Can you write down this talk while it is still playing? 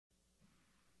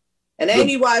And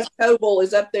Amy Wise Coble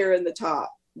is up there in the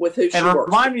top with who she And works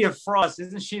remind me of Frost.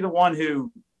 Isn't she the one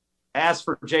who asked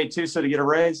for Jay Tusa to get a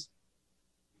raise?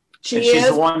 She's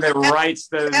the one that writes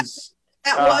those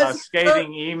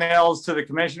scathing emails to the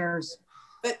commissioners.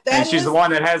 And she's the one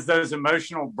that has those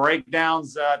emotional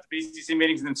breakdowns at the BCC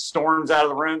meetings and then storms out of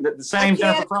the room. The same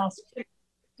Jennifer Frost?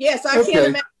 Yes, I can't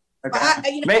imagine.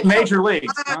 Okay. Major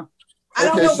leagues. I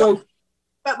don't know.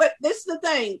 But this is the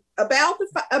thing about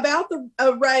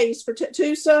the raise for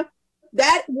Tusa.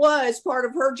 That was part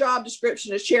of her job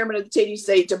description as chairman of the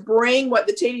TDC, to bring what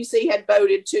the TDC had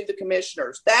voted to the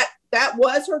commissioners. That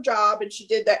was her job, and she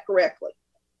did that correctly.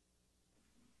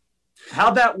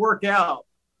 How'd that work out?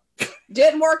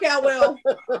 Didn't work out well.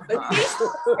 But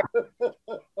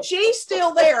she's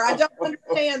still there. I don't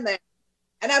understand that.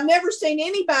 And I've never seen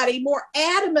anybody more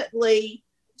adamantly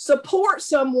support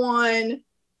someone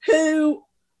who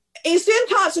is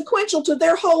inconsequential to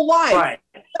their whole life. Right.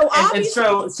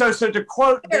 So so to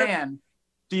quote Dan,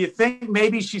 do you think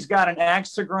maybe she's got an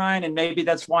axe to grind and maybe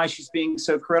that's why she's being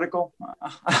so critical?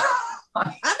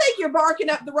 I think you're barking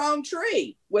up the wrong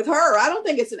tree with her. I don't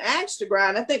think it's an axe to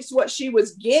grind. I think it's what she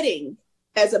was getting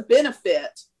as a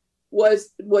benefit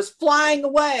was flying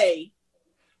away.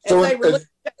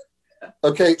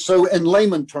 Okay, so in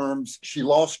layman terms, she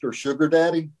lost her sugar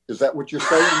daddy. Is that what you're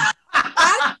saying?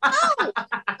 I don't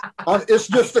know. It's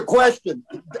just a question.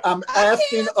 I'm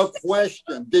asking a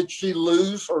question. Did she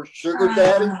lose her sugar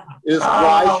daddy? Is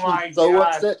why she's so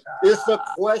upset? It's a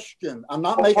question. I'm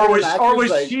not making an accusation. Or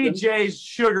was she Jay's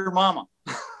sugar mama?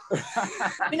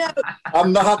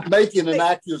 I'm not making an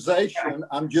accusation.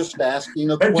 I'm just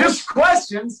asking a question. Just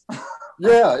questions.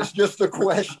 Yeah, it's just a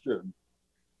question.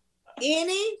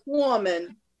 Any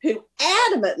woman who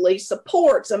adamantly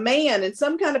supports a man in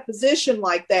some kind of position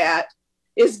like that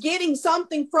is getting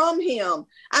something from him.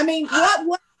 I mean,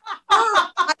 what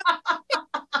I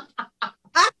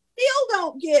still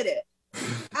don't get it.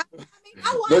 I mean,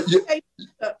 I want to say,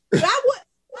 but I would.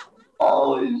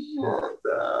 Holy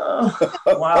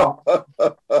shit. Wow.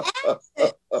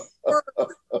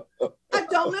 I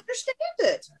don't understand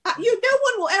it. No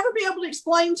one will ever be able to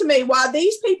explain to me why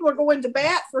these people are going to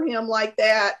bat for him like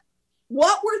that.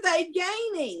 What were they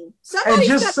gaining? And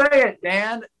just say it,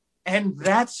 Dan. And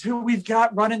that's who we've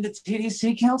got running the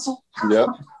TDC council? Yep.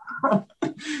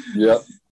 Yep.